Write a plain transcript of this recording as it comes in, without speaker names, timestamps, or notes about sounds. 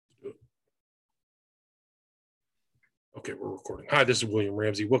Okay, we're recording. Hi, this is William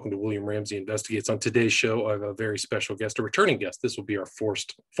Ramsey. Welcome to William Ramsey Investigates. On today's show, I have a very special guest, a returning guest. This will be our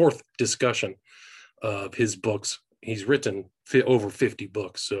fourth discussion of his books. He's written over 50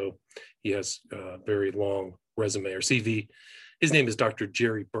 books, so he has a very long resume or CV. His name is Dr.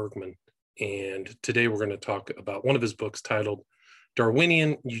 Jerry Bergman, and today we're going to talk about one of his books titled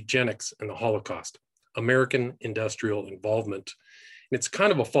Darwinian Eugenics and the Holocaust, American Industrial Involvement. And it's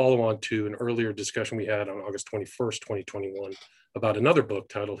kind of a follow-on to an earlier discussion we had on August 21st, 2021, about another book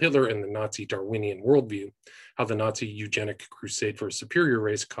titled Hitler and the Nazi Darwinian Worldview, How the Nazi Eugenic Crusade for a Superior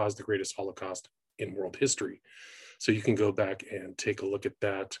Race Caused the Greatest Holocaust in World History. So you can go back and take a look at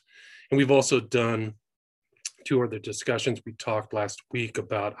that. And we've also done two other discussions. We talked last week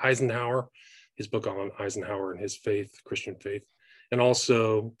about Eisenhower, his book on Eisenhower and his faith, Christian faith, and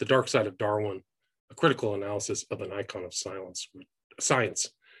also The Dark Side of Darwin, a critical analysis of an icon of science,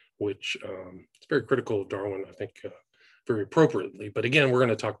 which is very critical of Darwin, I think, very appropriately. But again, we're going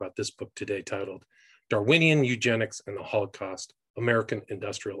to talk about this book today titled Darwinian Eugenics and the Holocaust, American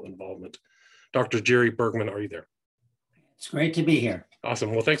Industrial Involvement. Dr. Jerry Bergman, are you there? It's great to be here.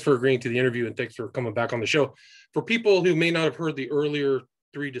 Awesome. Well, thanks for agreeing to the interview and thanks for coming back on the show. For people who may not have heard the earlier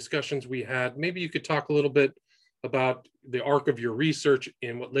three discussions we had, maybe you could talk a little bit about the arc of your research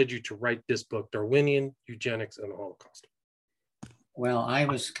and what led you to write this book, Darwinian Eugenics and the Holocaust. Well, I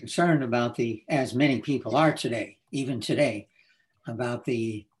was concerned about as many people are today, even today, about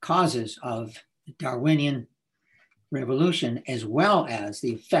the causes of the Darwinian revolution, as well as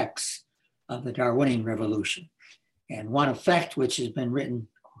the effects of the Darwinian revolution. And one effect which has been written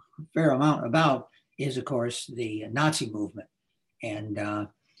a fair amount about is, of course, the Nazi movement. And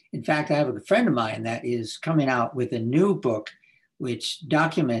in fact, I have a friend of mine that is coming out with a new book, which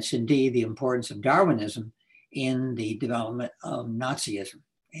documents indeed the importance of Darwinism in the development of Nazism.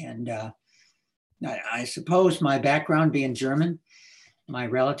 And I suppose my background being German, my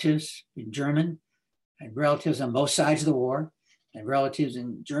relatives in German, I had relatives on both sides of the war, and relatives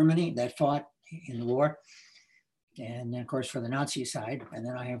in Germany that fought in the war, and of course for the Nazi side, and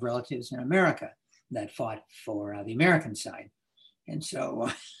then I have relatives in America that fought for the American side. And so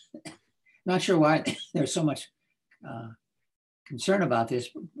not sure why there's so much concern about this,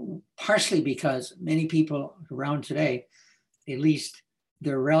 partially because many people around today, at least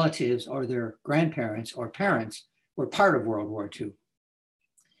their relatives or their grandparents or parents, were part of World War II.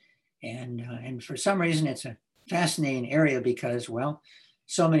 And for some reason, it's a fascinating area because, well,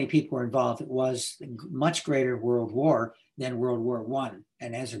 so many people were involved. It was a much greater world war than World War I.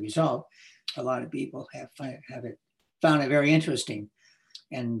 And as a result, a lot of people have found it very interesting.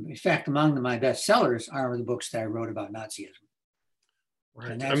 And in fact, among my bestsellers are the books that I wrote about Nazism.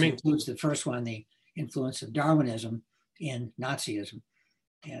 Right. And that includes the first one, the influence of Darwinism in Nazism,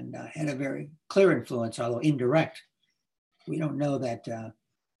 and had a very clear influence, although indirect. We don't know that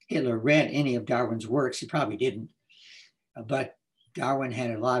Hitler read any of Darwin's works. He probably didn't. But Darwin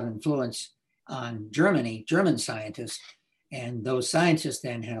had a lot of influence on German scientists, and those scientists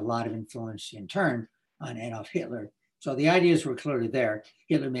then had a lot of influence in turn on Adolf Hitler. So the ideas were clearly there.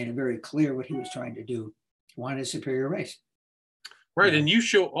 Hitler made it very clear what he was trying to do. He wanted a superior race. Right, and you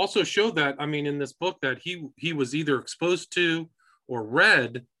also show that, I mean, in this book that he was either exposed to or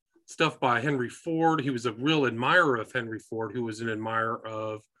read stuff by Henry Ford. He was a real admirer of Henry Ford, who was an admirer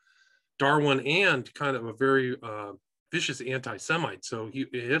of Darwin and kind of a very vicious anti-Semite. So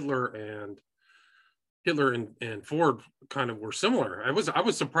Hitler and Ford kind of were similar. I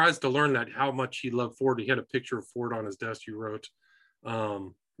was surprised to learn that how much he loved Ford. He had a picture of Ford on his desk. You wrote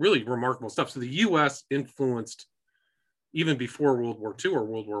really remarkable stuff. So the U.S. influenced, even before World War II or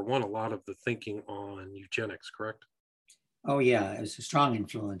World War I, a lot of the thinking on eugenics, correct? Oh yeah, it was a strong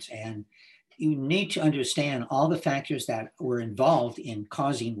influence. And you need to understand all the factors that were involved in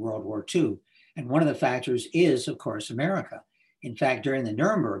causing World War II. And one of the factors is, of course, America. In fact, during the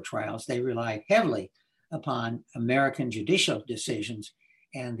Nuremberg trials, they relied heavily upon American judicial decisions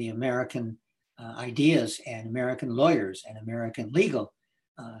and the American ideas and American lawyers and American legal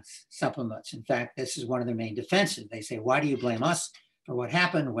supplements. In fact, this is one of their main defenses. They say, why do you blame us for what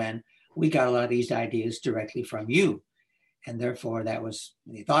happened when we got a lot of these ideas directly from you? And therefore,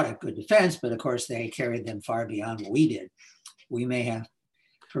 they thought a good defense, but of course, they carried them far beyond what we did. We may have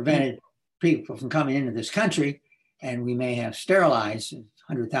prevented people from coming into this country, and we may have sterilized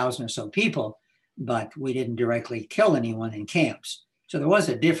 100,000 or so people, but we didn't directly kill anyone in camps. So there was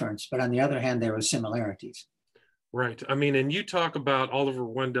a difference, but on the other hand, there were similarities. Right. I mean, and you talk about Oliver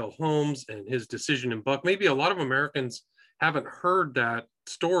Wendell Holmes and his decision in Buck. Maybe a lot of Americans haven't heard that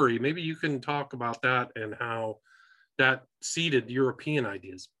story. Maybe you can talk about that and how that seeded European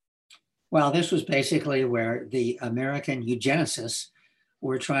ideas. Well, this was basically where the American eugenicists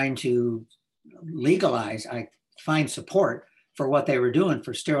were trying to legalize, find support for what they were doing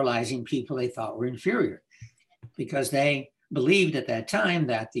for sterilizing people they thought were inferior, because they believed at that time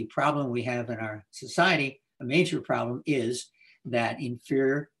that the problem we have in our society, a major problem, is that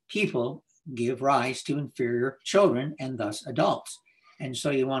inferior people give rise to inferior children and thus adults. And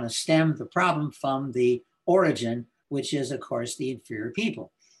so you want to stem the problem from the origin, which is, of course, the inferior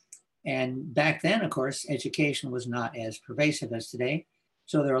people. And back then, of course, education was not as pervasive as today.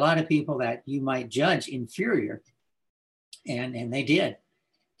 So there are a lot of people that you might judge inferior, and they did.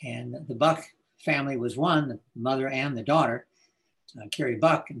 And the Buck family was one, the mother and the daughter, Carrie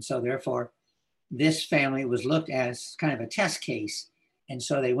Buck. And so therefore, this family was looked as kind of a test case. And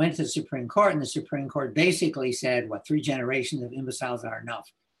so they went to the Supreme Court, and the Supreme Court basically said, what, 3 generations of imbeciles are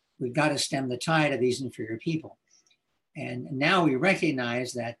enough. We've got to stem the tide of these inferior people. And now we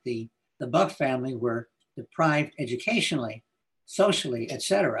recognize that the Buck family were deprived educationally, socially,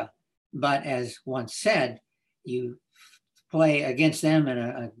 etc. But as once said, you play against them in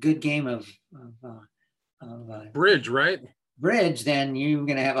a good game of bridge, right? Bridge, then you're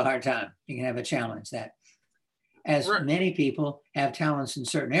going to have a hard time. You can have a challenge that, as right. Many people have talents in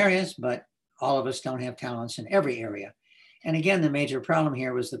certain areas, but all of us don't have talents in every area. And again, the major problem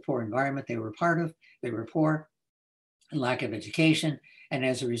here was the poor environment they were part of. They were poor, lack of education. And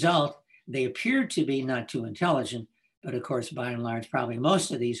as a result, they appeared to be not too intelligent, but of course, by and large, probably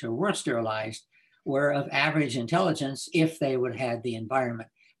most of these who were sterilized were of average intelligence if they would have had the environment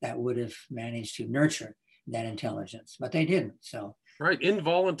that would have managed to nurture that intelligence, but they didn't. So right,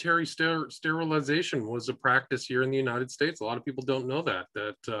 involuntary sterilization was a practice here in the United States. A lot of people don't know that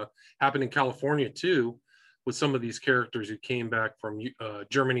happened in California too, with some of these characters who came back from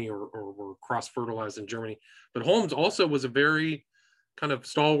Germany or were cross-fertilized in Germany. But Holmes also was a very kind of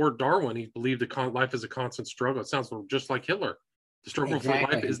stalwart Darwin. He believed life is a constant struggle. It sounds just like Hitler. The struggle for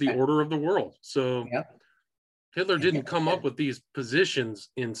life is the order of the world. So Hitler didn't come up with these positions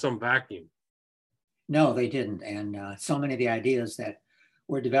in some vacuum. No, they didn't. And so many of the ideas that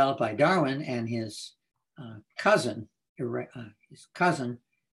were developed by Darwin and his cousin,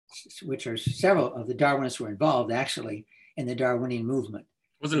 which are several of the Darwinists were involved actually in the Darwinian movement.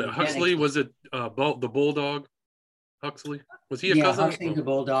 Wasn't it Huxley? Was it the bulldog? Huxley? Was he a cousin? Huxley the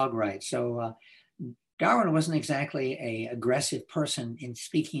bulldog, right. So Darwin wasn't exactly an aggressive person in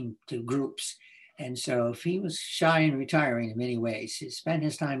speaking to groups. And so if he was shy and retiring in many ways, he spent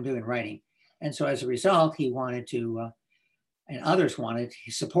his time doing writing. And so as a result, he wanted to, and others wanted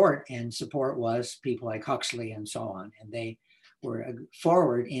support, and support was people like Huxley and so on. And they were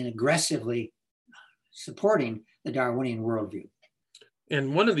forward in aggressively supporting the Darwinian worldview.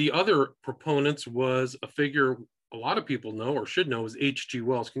 And one of the other proponents was a figure a lot of people know or should know is H.G.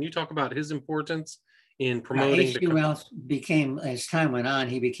 Wells. Can you talk about his importance in promoting? H.G. Wells became, as time went on,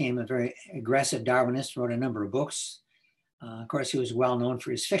 he became a very aggressive Darwinist, wrote a number of books. Of course, he was well known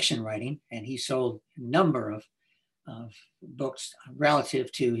for his fiction writing, and he sold a number of books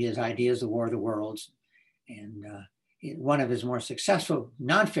relative to his ideas, The War of the Worlds. And one of his more successful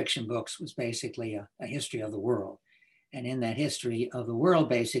nonfiction books was basically a history of the world. And in that history of the world,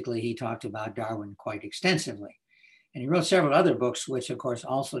 basically, he talked about Darwin quite extensively. And he wrote several other books, which, of course,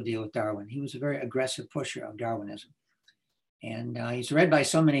 also deal with Darwin. He was a very aggressive pusher of Darwinism. And he's read by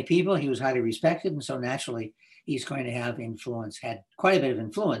so many people. He was highly respected. And so naturally, he's going to have influence, had quite a bit of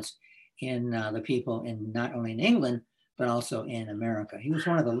influence in the people in not only in England, but also in America. He was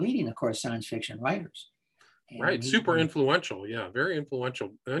one of the leading, of course, science fiction writers. And right, super influential. Yeah, very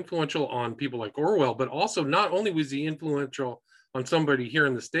influential. Influential on people like Orwell, but also not only was he influential on somebody here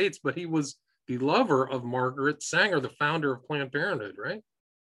in the States, but he was the lover of Margaret Sanger, the founder of Planned Parenthood, right?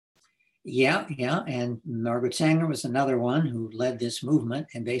 Yeah. And Margaret Sanger was another one who led this movement.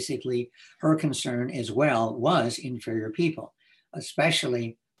 And basically her concern as well was inferior people,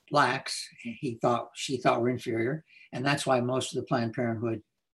 especially Blacks. She thought were inferior. And that's why most of the Planned Parenthood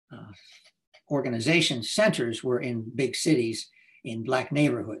organization centers were in big cities in Black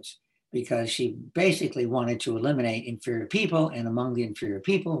neighborhoods, because she basically wanted to eliminate inferior people. And among the inferior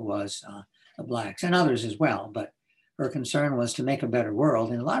people was the Blacks and others as well. But her concern was to make a better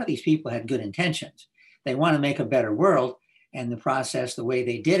world. And a lot of these people had good intentions. They want to make a better world. And the process, the way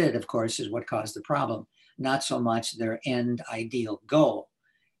they did it, of course, is what caused the problem, not so much their end ideal goal.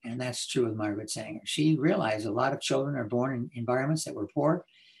 And that's true with Margaret Sanger. She realized a lot of children are born in environments that were poor,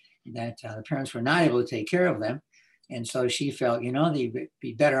 that the parents were not able to take care of them. And so she felt, they'd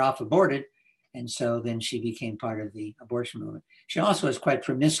be better off aborted. And so then she became part of the abortion movement. She also was quite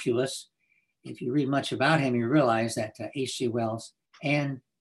promiscuous. If you read much about him, you realize that H.G. Wells and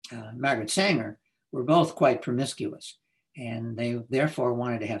Margaret Sanger were both quite promiscuous. And they therefore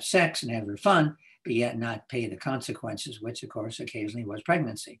wanted to have sex and have their fun, but yet not pay the consequences, which of course occasionally was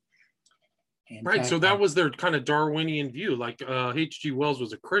pregnancy. In Right. fact, So that was their kind of Darwinian view. Like H.G. Wells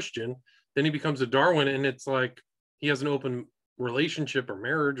was a Christian, then he becomes a Darwin, and it's like he has an open relationship or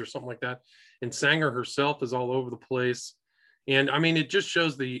marriage or something like that. And Sanger herself is all over the place. And I mean, it just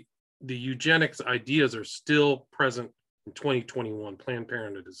shows the eugenics ideas are still present in 2021. Planned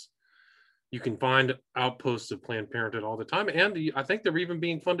Parenthood is, you can find outposts of Planned Parenthood all the time. And I think they're even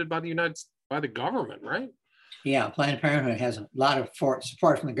being funded by the government, right? yeah, Planned Parenthood has a lot of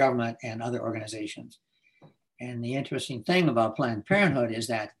support from the government and other organizations. And the interesting thing about Planned Parenthood is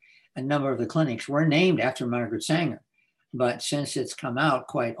that a number of the clinics were named after Margaret Sanger. But since it's come out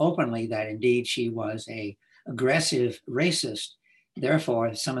quite openly that indeed she was a aggressive racist,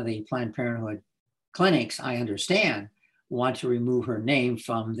 therefore some of the Planned Parenthood clinics, I understand, want to remove her name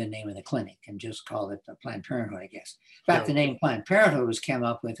from the name of the clinic and just call it Planned Parenthood, I guess. In fact, the name Planned Parenthood was came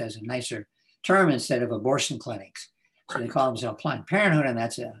up with as a nicer term instead of abortion clinics. So they call themselves Planned Parenthood, and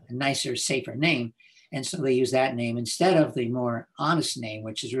that's a nicer, safer name. And so they use that name instead of the more honest name,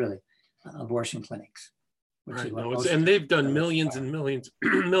 which is really abortion clinics. Right. No, and they've done millions and millions,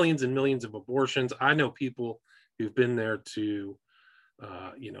 millions and millions of abortions. I know people who've been there to,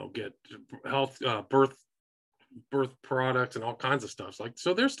 get health, birth products and all kinds of stuff. Like,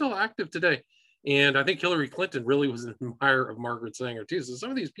 so they're still active today. And I think Hillary Clinton really was an admirer of Margaret Sanger too. So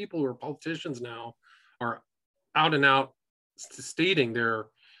some of these people who are politicians now are out and out stating they're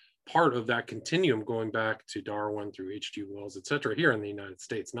part of that continuum going back to Darwin through H.G. Wells, et cetera, here in the United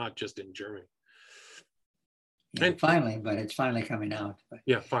States, not just in Germany. Yeah, and finally, but it's finally coming out. But.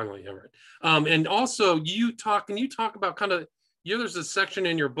 Yeah, finally, yeah, right. And also, can you talk about kind of, there's a section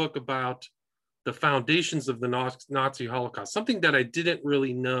in your book about the foundations of the Nazi Holocaust, something that I didn't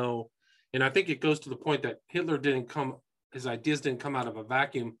really know. And I think it goes to the point that his ideas didn't come out of a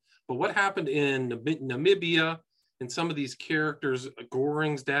vacuum. But what happened in Namibia and some of these characters,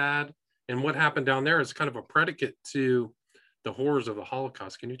 Goring's dad, and what happened down there is kind of a predicate to the horrors of the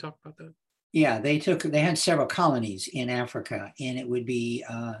Holocaust. Can you talk about that? Yeah, they had several colonies in Africa, and it would be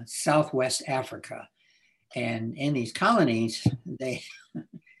Southwest Africa. And in these colonies, they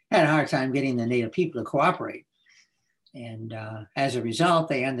had a hard time getting the native people to cooperate. And as a result,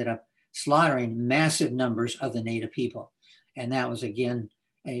 they ended up slaughtering massive numbers of the native people. And that was, again,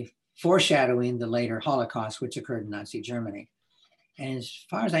 a foreshadowing the later Holocaust, which occurred in Nazi Germany. And as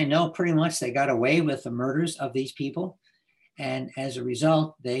far as I know, pretty much they got away with the murders of these people. And as a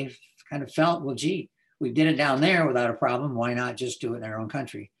result, they've kind of felt, well, gee, we did it down there without a problem. Why not just do it in our own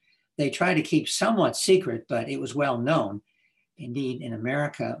country? They tried to keep somewhat secret, but it was well known. Indeed, in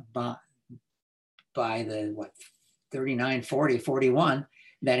America, by the 39, 40, 41,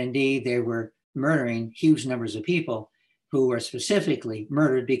 that indeed they were murdering huge numbers of people who were specifically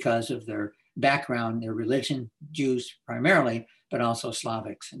murdered because of their background, their religion, Jews primarily, but also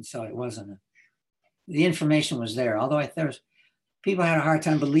Slavics. And so it wasn't, the information was there. Although people had a hard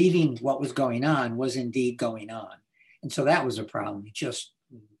time believing what was going on was indeed going on. And so that was a problem.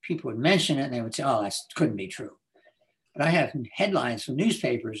 People would mention it and they would say, oh, that couldn't be true. But I have headlines from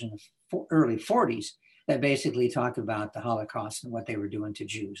newspapers in the early 40s that basically talked about the Holocaust and what they were doing to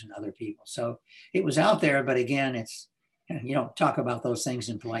Jews and other people. So it was out there, but again, you don't talk about those things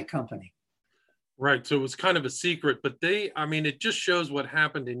in polite company. Right. So it was kind of a secret, but it just shows what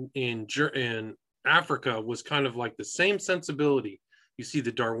happened in Africa was kind of like the same sensibility. You see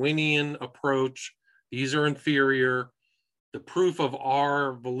the Darwinian approach. These are inferior. The proof of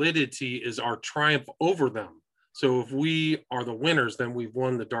our validity is our triumph over them. So if we are the winners, then we've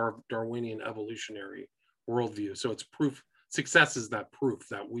won the Darwinian evolutionary worldview. So it's proof, success is that proof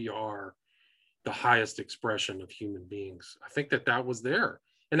that we are the highest expression of human beings. I think that was there.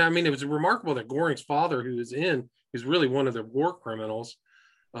 And it was remarkable that Goring's father, who's really one of the war criminals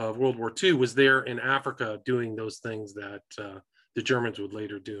of World War II, was there in Africa doing those things that the Germans would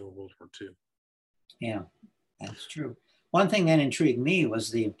later do in World War II. Yeah, that's true. One thing that intrigued me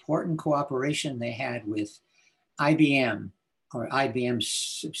was the important cooperation they had with IBM, or IBM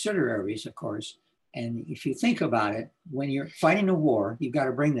subsidiaries, of course. And if you think about it, when you're fighting a war, you've got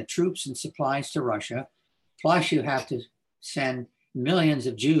to bring the troops and supplies to Russia, plus you have to send millions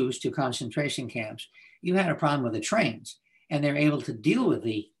of Jews to concentration camps. You had a problem with the trains, and they're able to deal with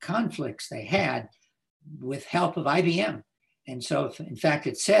the conflicts they had with help of IBM. And so, in fact,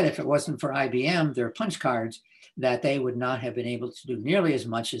 it said if it wasn't for IBM, their punch cards, that they would not have been able to do nearly as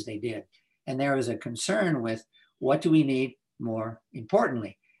much as they did. And there was a concern with, what do we need more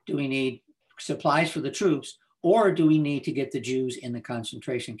importantly? Do we need supplies for the troops, or do we need to get the Jews in the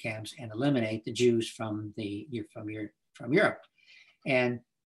concentration camps and eliminate the Jews from Europe? And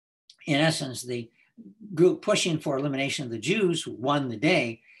in essence, the group pushing for elimination of the Jews won the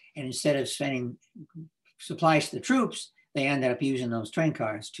day. And instead of sending supplies to the troops, they ended up using those train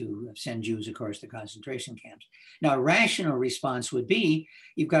cars to send Jews, of course, to concentration camps. Now, a rational response would be,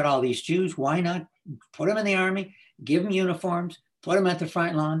 you've got all these Jews, why not put them in the army, give them uniforms, put them at the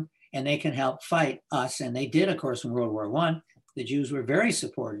front line, and they can help fight us. And they did, of course, in World War I. The Jews were very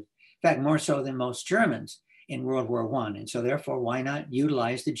supportive, in fact, more so than most Germans in World War I. And so therefore, why not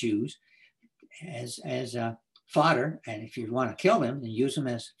utilize the Jews as fodder? And if you want to kill them, then use them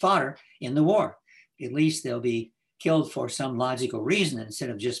as fodder in the war. At least they'll be killed for some logical reason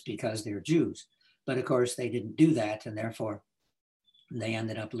instead of just because they're Jews. But of course, they didn't do that. And therefore, they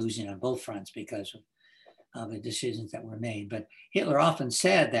ended up losing on both fronts because of the decisions that were made. But Hitler often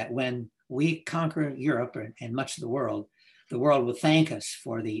said that when we conquer Europe and much of the world will thank us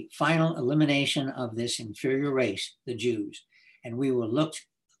for the final elimination of this inferior race, the Jews. And we will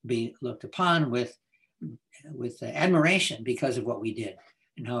be looked upon with admiration because of what we did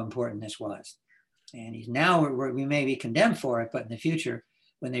and how important this was. And now we may be condemned for it, but in the future,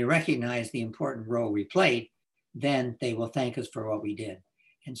 when they recognize the important role we played, then they will thank us for what we did.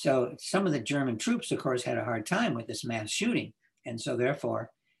 And so some of the German troops, of course, had a hard time with this mass shooting. And so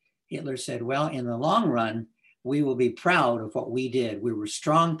therefore, Hitler said, well, in the long run, we will be proud of what we did. We were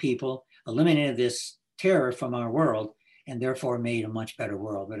strong people, eliminated this terror from our world, and therefore made a much better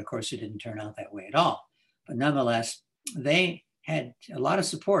world. But of course, it didn't turn out that way at all. But nonetheless, they had a lot of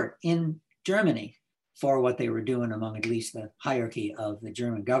support in Germany for what they were doing among at least the hierarchy of the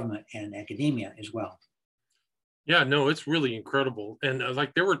German government and academia as well. Yeah, no, it's really incredible. And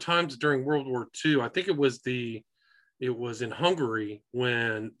like there were times during World War II, I think it was in Hungary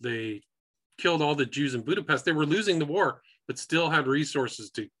when they killed all the Jews in Budapest. They were losing the war, but still had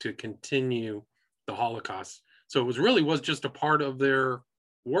resources to continue the Holocaust. So it was just a part of their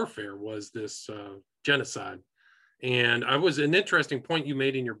warfare, was this genocide. And an interesting point you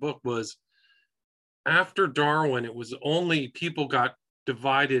made in your book was, after Darwin, it was only people got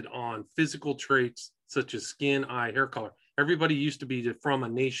divided on physical traits such as skin, eye, hair color. Everybody used to be from a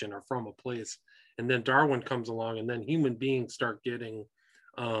nation or from a place. And then Darwin comes along, and then human beings start getting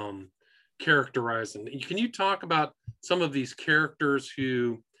characterized. And can you talk about some of these characters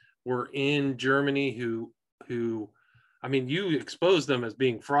who were in Germany who I mean, you exposed them as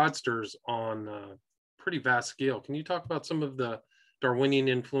being fraudsters on a pretty vast scale. Can you talk about some of the Darwinian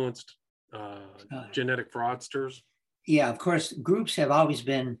influenced genetic fraudsters? Yeah, of course, groups have always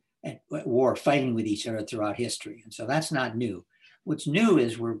been at war, fighting with each other throughout history. And so that's not new. What's new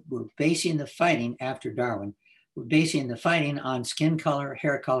is we're basing the fighting after Darwin. We're basing the fighting on skin color,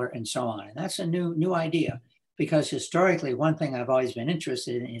 hair color, and so on. And that's a new idea, because historically, one thing I've always been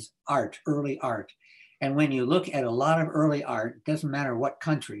interested in is art, early art. And when you look at a lot of early art, it doesn't matter what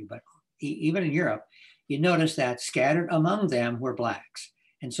country, but even in Europe, you notice that scattered among them were Blacks.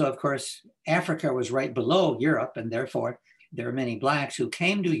 And so, of course, Africa was right below Europe, and therefore there are many Blacks who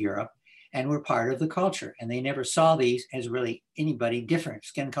came to Europe and were part of the culture. And they never saw these as really anybody different.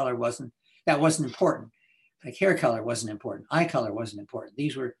 Skin color wasn't important. Like hair color wasn't important. Eye color wasn't important.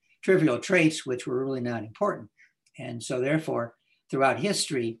 These were trivial traits which were really not important. And so therefore, throughout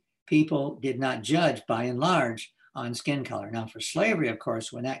history, people did not judge by and large on skin color. Now for slavery, of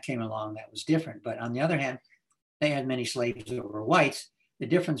course, when that came along, that was different. But on the other hand, they had many slaves that were whites. The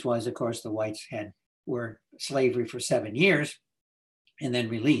difference was, of course, the whites were slavery for 7 years and then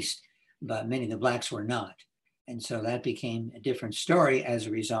released, but many of the Blacks were not. And so that became a different story as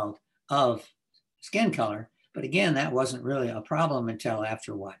a result of skin color. But again, that wasn't really a problem until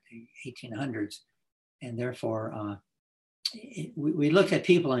after the 1800s. And therefore, we looked at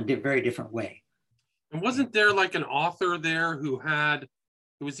people in a very different way. And wasn't there like an author there who had,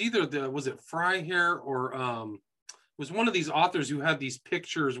 it was either was it Freiherr or it was one of these authors who had these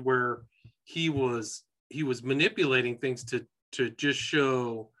pictures where he was manipulating things to just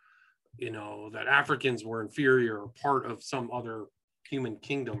show, that Africans were inferior or part of some other human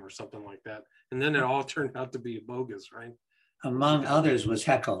kingdom or something like that. And then it all turned out to be bogus, right? Among others was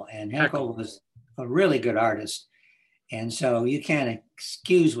Haeckel, and Haeckel was a really good artist. And so you can't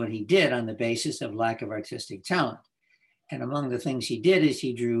excuse what he did on the basis of lack of artistic talent. And among the things he did is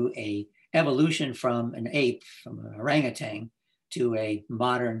he drew a evolution from an ape, from an orangutan, to a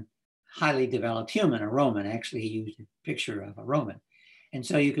modern, highly developed human, a Roman. Actually, he used a picture of a Roman. And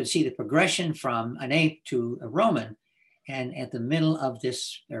so you could see the progression from an ape to a Roman. And at the middle of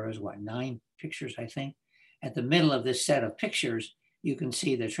this, there was 9 pictures, I think. At the middle of this set of pictures, you can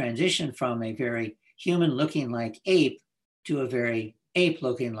see the transition from a very human looking like ape to a very ape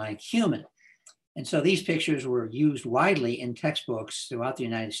looking like human. And so these pictures were used widely in textbooks throughout the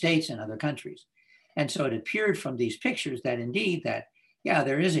United States and other countries. And so it appeared from these pictures that indeed that, yeah,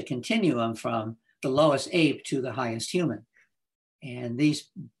 there is a continuum from the lowest ape to the highest human. And these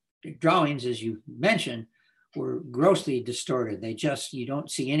drawings, as you mentioned, were grossly distorted. You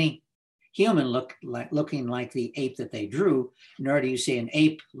don't see any human looking like the ape that they drew, nor do you see an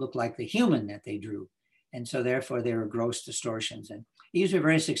ape look like the human that they drew. And so therefore they were gross distortions. And these were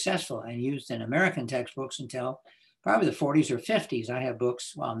very successful and used in American textbooks until probably the 40s or 50s. I have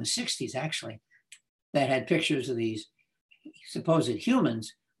books, well, in the 60s actually, that had pictures of these supposed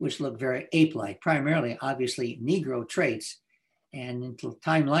humans, which look very ape-like, primarily, obviously, Negro traits. And until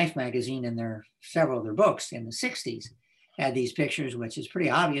Time Life magazine and several of their books in the 60s had these pictures, which is pretty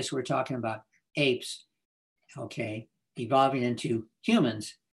obvious. We're talking about apes, okay, evolving into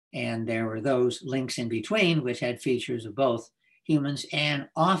humans. And there were those links in between, which had features of both humans and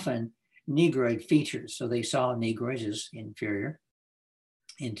often Negroid features. So they saw Negroids as inferior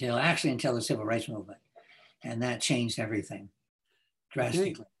until the Civil Rights Movement. And that changed everything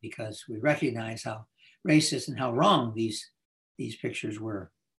drastically because we recognize how racist and how wrong these pictures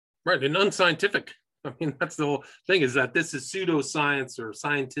were. Right, and unscientific. I mean, that's the whole thing, is that this is pseudoscience or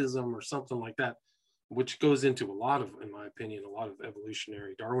scientism or something like that, which goes into a lot of, in my opinion, a lot of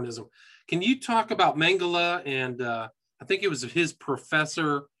evolutionary Darwinism. Can you talk about Mengele and I think it was his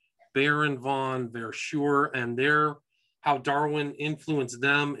professor, Baron von Verschuur, and how Darwin influenced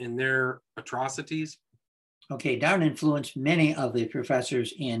them in their atrocities? Okay, Darwin influenced many of the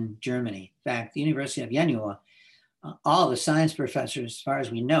professors in Germany. In fact, the University of Jena, all the science professors, as far as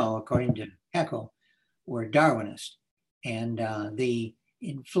we know, according to Haeckel, were Darwinists. And the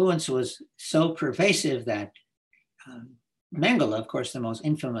influence was so pervasive that Mengele, of course, the most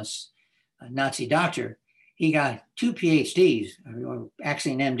infamous Nazi doctor, he got 2 PhDs, or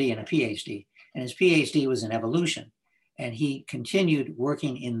actually an MD and a PhD. And his PhD was in evolution. And he continued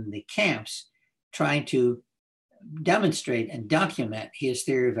working in the camps, trying to demonstrate and document his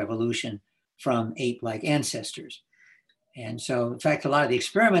theory of evolution from ape-like ancestors. And so, in fact, a lot of the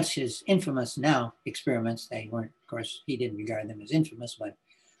experiments, his infamous now experiments, they weren't, of course, he didn't regard them as infamous, but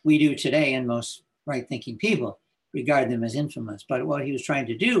we do today, and most right-thinking people regard them as infamous. But what he was trying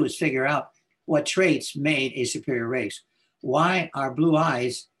to do was figure out what traits made a superior race. Why are blue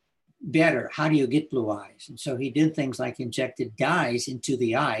eyes better? How do you get blue eyes? And so he did things like injected dyes into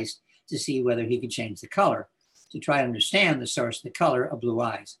the eyes to see whether he could change the color, to try to understand the source of the color of blue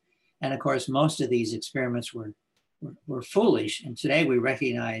eyes. And of course, most of these experiments were foolish. And today we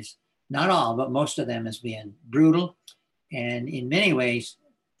recognize not all, but most of them as being brutal and in many ways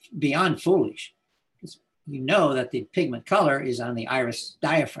beyond foolish. Because you know that the pigment color is on the iris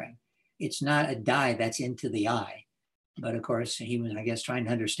diaphragm. It's not a dye that's into the eye. But of course, he was, I guess, trying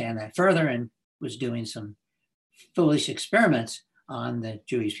to understand that further and was doing some foolish experiments on the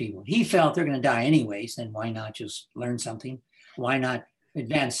Jewish people. He felt they're going to die anyways, then why not just learn something? Why not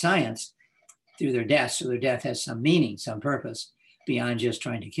advance science through their death so their death has some meaning, some purpose beyond just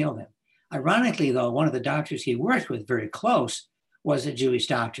trying to kill them? Ironically, though, one of the doctors he worked with very close was a Jewish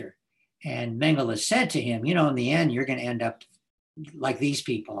doctor. And Mengele said to him, you know, in the end, you're going to end up like these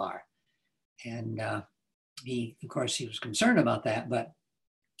people are. And he, of course, he was concerned about that, but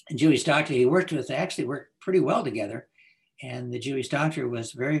a Jewish doctor he worked with, they actually worked pretty well together. And the Jewish doctor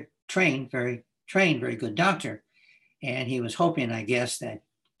was very very good doctor. And he was hoping, I guess, that at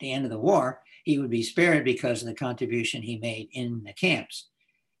the end of the war, he would be spared because of the contribution he made in the camps.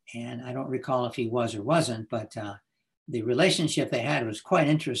 And I don't recall if he was or wasn't, but the relationship they had was quite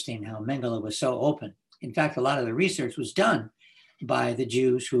interesting, how Mengele was so open. In fact, a lot of the research was done by the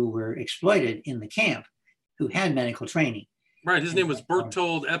Jews who were exploited in the camp, who had medical training. Right, his name was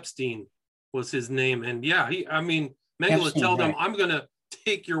Bertold Epstein was his name. And yeah, Mengele told him, I'm going to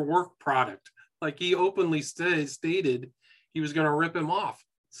take your work product. Like he openly stated he was going to rip him off.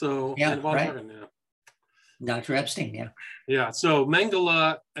 So, yeah, right. Dr. Epstein, yeah. Yeah, so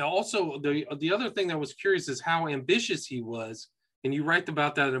Mengele, also the other thing that was curious is how ambitious he was. And you write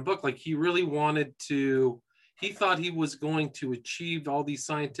about that in a book. Like he really wanted to, he thought he was going to achieve all these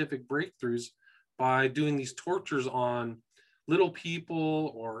scientific breakthroughs by doing these tortures on little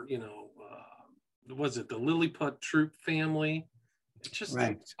people, or, you know, was it the Lilliput troop family? It's just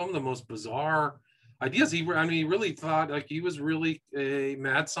some of the most bizarre ideas. He really thought like he was really a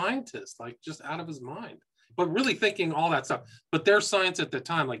mad scientist, like just out of his mind, but really thinking all that stuff. But their science at the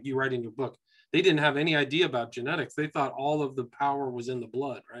time, like you write in your book, they didn't have any idea about genetics. They thought all of the power was in the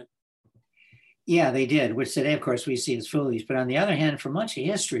blood, right? Yeah, they did, which today, of course, we see as foolish. But on the other hand, for much of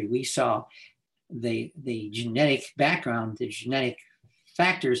history, we saw the genetic background, the genetic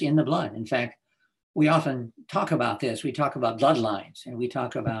factors in the blood. In fact, we often talk about this. We talk about bloodlines, and we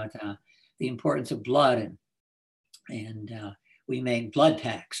talk about the importance of blood, and we make blood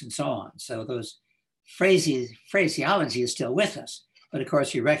packs and so on. So those phraseology is still with us. But of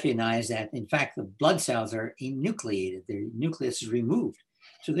course, you recognize that, in fact, the blood cells are enucleated. Their nucleus is removed.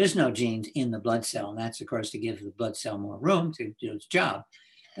 So there's no genes in the blood cell. And that's, of course, to give the blood cell more room to do its job.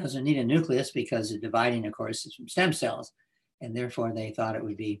 It doesn't need a nucleus because the dividing, of course, is from stem cells. And therefore, they thought it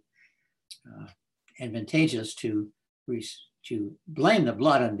would be advantageous to blame the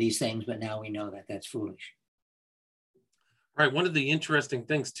blood on these things. But now we know that that's foolish. Right. One of the interesting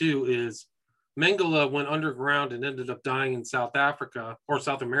things, too, is Mengele went underground and ended up dying in South Africa or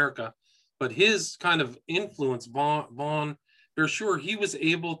South America. But his kind of influence, von Verschuur, he was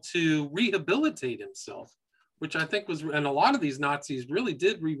able to rehabilitate himself, which I think was, and a lot of these Nazis really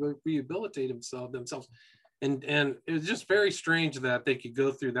did rehabilitate themselves. And it was just very strange that they could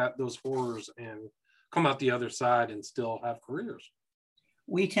go through those horrors and come out the other side and still have careers.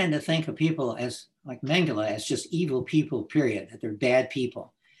 We tend to think of people as, like Mengele, as just evil people, period, that they're bad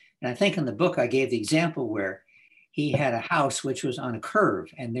people. And I think in the book, I gave the example where he had a house which was on a curve,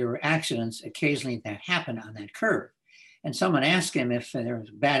 and there were accidents occasionally that happened on that curve. And someone asked him if there was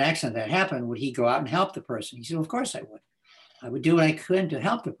a bad accident that happened, would he go out and help the person? He said, well, of course I would. I would do what I could to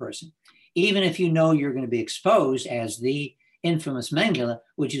help the person. Even if you know you're going to be exposed as the infamous Mengele,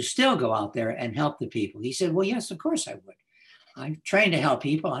 would you still go out there and help the people? He said, well, yes, of course I would. I'm trained to help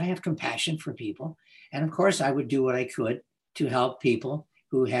people. I have compassion for people. And of course, I would do what I could to help people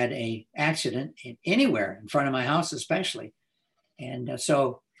who had an accident anywhere, in front of my house especially. And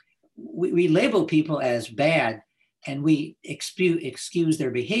so we label people as bad, and we excuse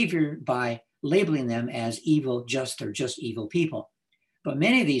their behavior by labeling them as evil, just evil people. But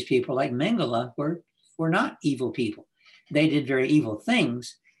many of these people, like Mengele, were not evil people. They did very evil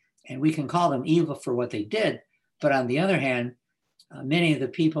things, and we can call them evil for what they did. But on the other hand, many of the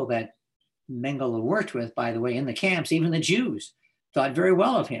people that Mengele worked with, by the way, in the camps, even the Jews, thought very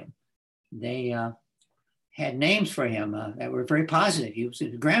well of him. They had names for him that were very positive. He was a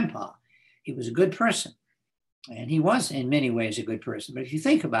grandpa. He was a good person. And he was in many ways a good person. But if you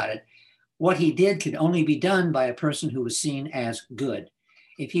think about it, what he did could only be done by a person who was seen as good.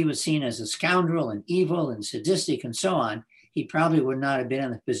 If he was seen as a scoundrel and evil and sadistic and so on, he probably would not have been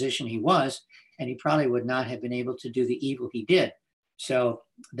in the position he was, and he probably would not have been able to do the evil he did. So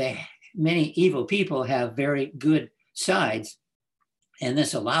many evil people have very good sides, and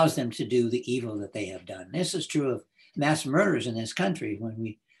this allows them to do the evil that they have done. This is true of mass murders in this country. When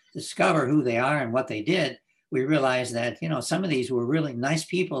we discover who they are and what they did, we realize that, some of these were really nice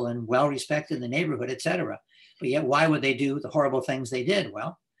people and well-respected in the neighborhood, et cetera. But yet, why would they do the horrible things they did?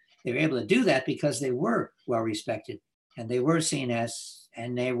 Well, they were able to do that because they were well-respected, and they were seen as,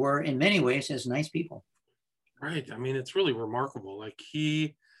 and they were in many ways as nice people. Right. I mean, it's really remarkable. Like,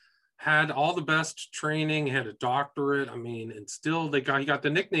 he had all the best training, had a doctorate. I mean, and still he got the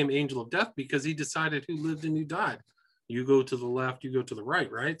nickname Angel of Death because he decided who lived and who died. You go to the left, you go to the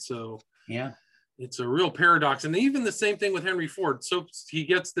right. So yeah, it's a real paradox. And even the same thing with Henry Ford. So he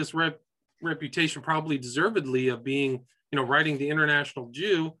gets this reputation, probably deservedly, of being, writing the International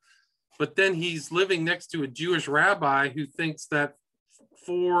Jew, but then he's living next to a Jewish rabbi who thinks that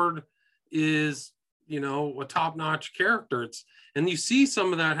Ford is, a top-notch character. And you see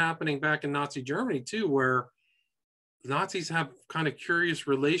some of that happening back in Nazi Germany too, where Nazis have kind of curious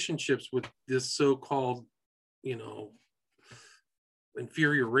relationships with this so-called,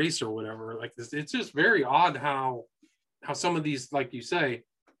 inferior race or whatever. Like this, it's just very odd how some of these, like you say,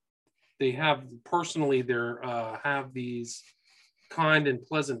 they have personally have these kind and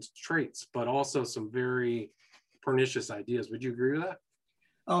pleasant traits, but also some very pernicious ideas. Would you agree with that?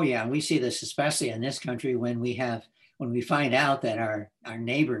 Oh yeah, we see this especially in this country when we find out that our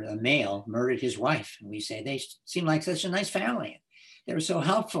neighbor, a male, murdered his wife, and we say they seem like such a nice family. They were so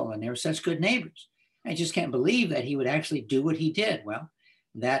helpful and they were such good neighbors. I just can't believe that he would actually do what he did. Well,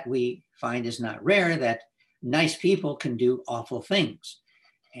 that we find is not rare, that nice people can do awful things.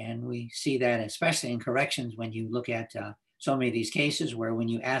 And we see that especially in corrections when you look at so many of these cases where when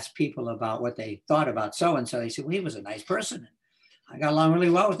you ask people about what they thought about so-and-so, they say, well, he was a nice person. I got along really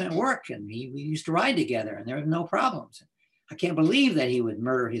well with him at work, and we used to ride together, and there were no problems. I can't believe that he would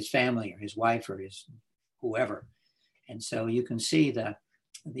murder his family or his wife or his whoever. And so you can see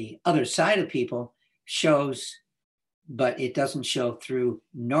the other side of people shows, but it doesn't show through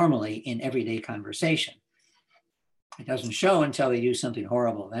normally in everyday conversation. It doesn't show until they do something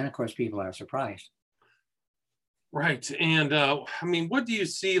horrible. Then, of course, people are surprised. Right. And I mean, what do you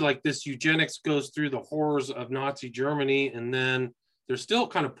see, like this eugenics goes through the horrors of Nazi Germany, and then there's still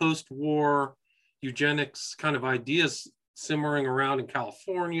kind of post-war eugenics kind of ideas simmering around in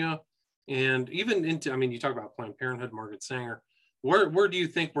California and even into, I mean, you talk about Planned Parenthood, Margaret Sanger. Where do you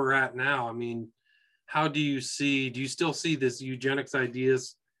think we're at now? I mean, how do you still see this eugenics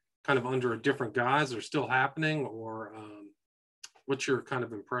ideas kind of under a different guise? Are still happening, or what's your kind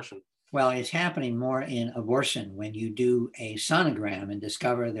of impression? Well, it's happening more in abortion when you do a sonogram and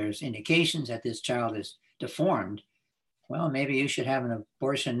discover there's indications that this child is deformed. Well, maybe you should have an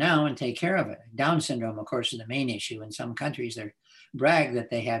abortion now and take care of it. Down syndrome, of course, is the main issue. In some countries, they brag that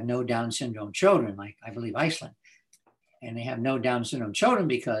they have no Down syndrome children, like I believe Iceland, and they have no Down syndrome children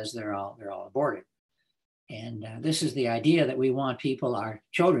because they're all aborted. And this is the idea that we want people, our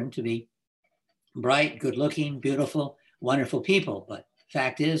children, to be bright, good-looking, beautiful, wonderful people. But the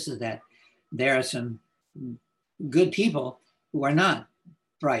fact is that there are some good people who are not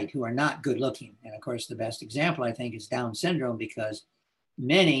bright, who are not good looking. And of course, the best example, I think, is Down syndrome, because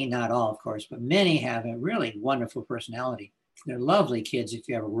many, not all, of course, but many have a really wonderful personality. They're lovely kids if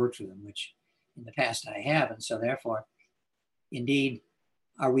you ever worked with them, which in the past I have. And so therefore, indeed,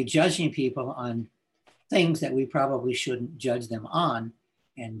 are we judging people on things that we probably shouldn't judge them on?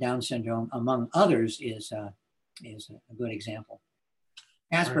 And Down syndrome, among others, is a good example.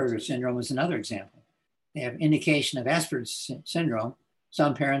 Asperger's syndrome is another example. They have indication of Asperger's syndrome.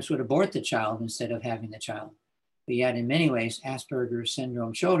 Some parents would abort the child instead of having the child. But yet, in many ways, Asperger's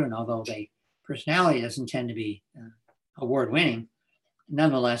syndrome children, although their personality doesn't tend to be award-winning,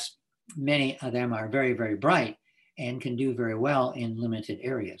 nonetheless, many of them are very, very bright and can do very well in limited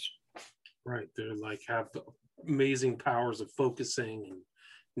areas. Right. They're like have amazing powers of focusing and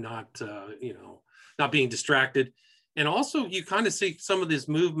not, not being distracted. And also you kind of see some of this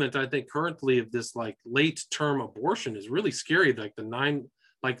movement, I think currently, of this like late term abortion is really scary.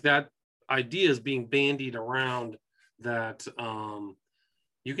 Like that idea is being bandied around that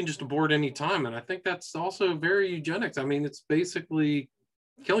you can just abort any time. And I think that's also very eugenics. I mean, it's basically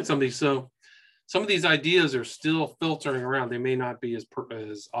killing somebody. So some of these ideas are still filtering around. They may not be as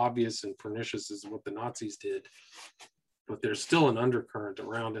obvious and pernicious as what the Nazis did, but there's still an undercurrent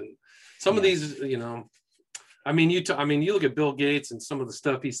around. And some of these, I mean, you look at Bill Gates and some of the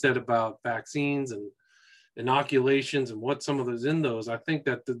stuff he said about vaccines and inoculations and what some of those in those. I think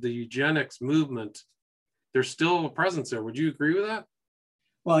that the eugenics movement, there's still a presence there. Would you agree with that?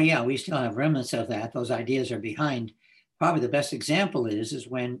 Well, yeah, we still have remnants of that. Those ideas are behind. Probably the best example is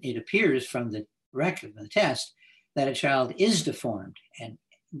when it appears from the record, the test, that a child is deformed and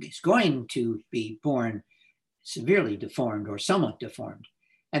is going to be born severely deformed or somewhat deformed.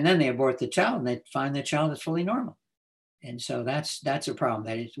 And then they abort the child and they find the child is fully normal. And so that's a problem.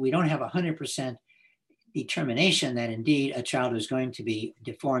 That is, we don't have 100% determination that indeed a child is going to be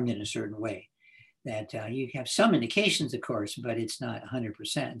deformed in a certain way. That you have some indications, of course, but it's not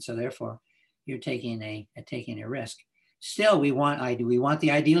 100%. And so therefore, you're taking a risk. Still, we want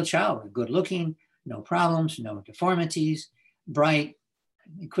the ideal child, good looking, no problems, no deformities, bright,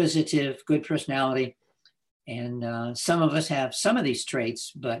 inquisitive, good personality. And some of us have some of these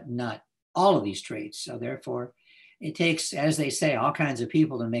traits, but not all of these traits. So therefore, it takes, as they say, all kinds of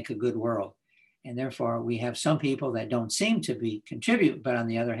people to make a good world. And therefore, we have some people that don't seem to contribute, but on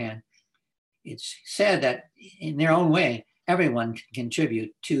the other hand, it's said that in their own way, everyone can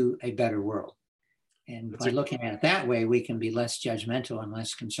contribute to a better world. And by looking at it that way, we can be less judgmental and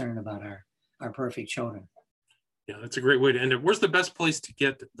less concerned about our perfect children. Yeah, that's a great way to end it. Where's the best place to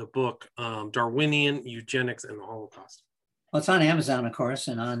get the book, Darwinian, Eugenics, and the Holocaust? Well, it's on Amazon, of course,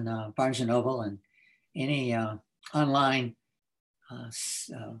 and on Barnes & Noble and any online.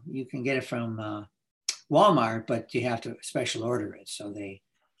 You can get it from Walmart, but you have to special order it. So they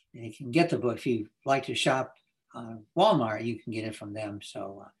can get the book. If you like to shop Walmart, you can get it from them.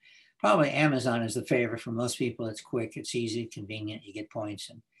 So probably Amazon is the favorite for most people. It's quick, it's easy, convenient, you get points.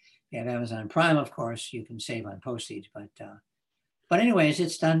 And if you have Amazon Prime, of course, you can save on postage. But anyways,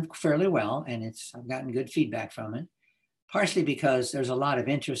 it's done fairly well, and I've gotten good feedback from it, partially because there's a lot of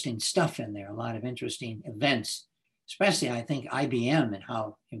interesting stuff in there, a lot of interesting events, especially I think IBM and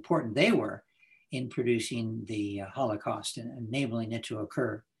how important they were in producing the Holocaust and enabling it to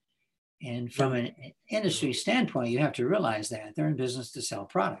occur. And from an industry standpoint, you have to realize that they're in business to sell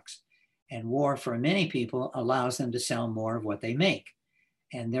products. And war for many people allows them to sell more of what they make.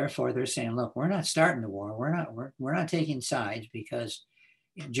 And therefore they're saying, look, we're not starting the war. We're not taking sides, because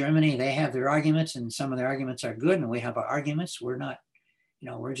in Germany, they have their arguments and some of their arguments are good and we have our arguments. We're not,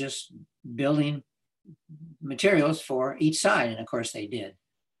 we're just building materials for each side. And of course they did.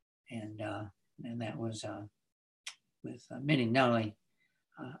 And that was many, not only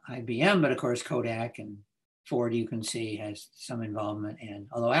IBM, but of course Kodak and Ford, you can see, has some involvement. And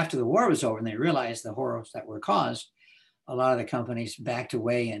although after the war was over and they realized the horrors that were caused, a lot of the companies backed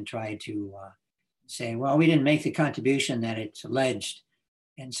away and tried to say, well, we didn't make the contribution that it's alleged.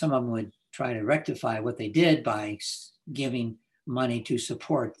 And some of them would try to rectify what they did by giving money to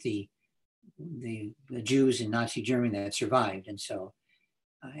support the Jews in Nazi Germany that survived. And so,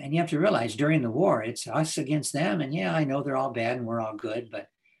 and you have to realize during the war, it's us against them. And yeah, I know they're all bad and we're all good, but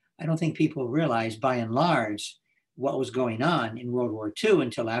I don't think people realize by and large what was going on in World War II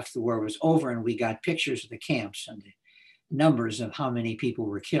until after the war was over and we got pictures of the camps and the numbers of how many people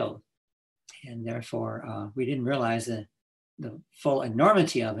were killed. And therefore, we didn't realize the full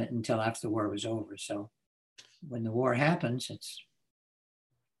enormity of it until after the war was over. So when the war happens, it's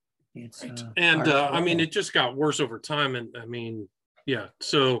right. And I mean, it just got worse over time. And I mean, yeah.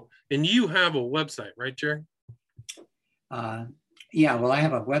 So, and you have a website, right, Jerry? Yeah, well, I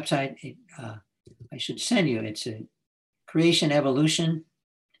have a website. I should send you. It's a Creation Evolution.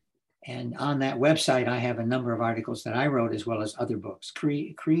 And on that website, I have a number of articles that I wrote as well as other books.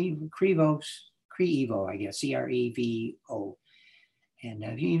 Crevo, I guess, CREVO. And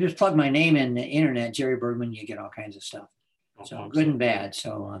if you just plug my name in the internet, Jerry Bergman, you get all kinds of stuff. So good and bad.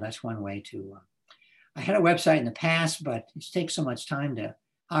 So that's one way to. I had a website in the past, but it takes so much time to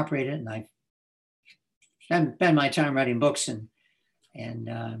operate it. And I've spent my time writing books and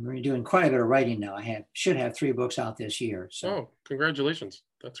we're doing quite a bit of writing now. I should have 3 books out this year. So. Oh, congratulations.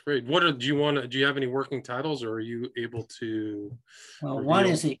 That's great. Do you have any working titles or are you able to? Well, one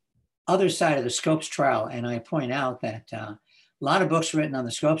is the other side of the Scopes trial. And I point out that a lot of books written on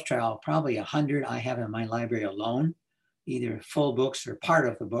the Scopes trial, probably 100 I have in my library alone, either full books or part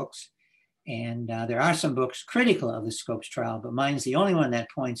of the books. And there are some books critical of the Scopes trial, but mine's the only one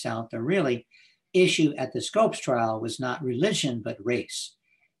that points out the really issue at the Scopes trial was not religion, but race.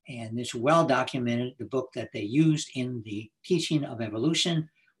 And it's well documented. The book that they used in the teaching of evolution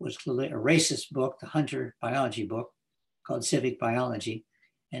was a racist book, the Hunter biology book called Civic Biology.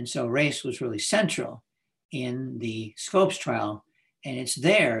 And so race was really central in the Scopes trial. And it's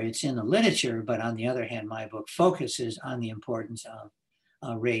there, it's in the literature, but on the other hand, my book focuses on the importance of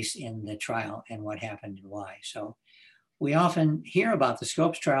race in the trial and what happened and why. So we often hear about the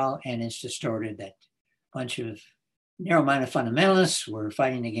Scopes trial and it's distorted that a bunch of narrow-minded fundamentalists were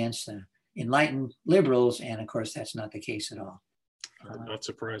fighting against the enlightened liberals. And of course, that's not the case at all. I'm not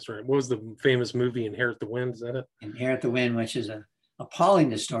surprised, right? What was the famous movie Inherit the Wind? Is that it? Inherit the Wind, which is an appalling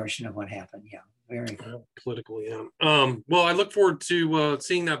distortion of what happened. Yeah, very politically. Yeah. Well, I look forward to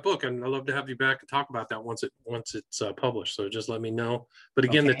seeing that book, and I'd love to have you back and talk about that once it's published. So just let me know. But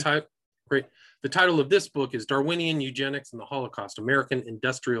again, okay. The title of this book is Darwinian Eugenics and the Holocaust: American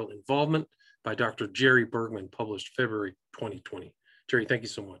Industrial Involvement by Dr. Jerry Bergman, published February 2020. Jerry, thank you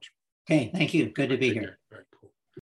so much. Okay, thank you. Good to be here. All right.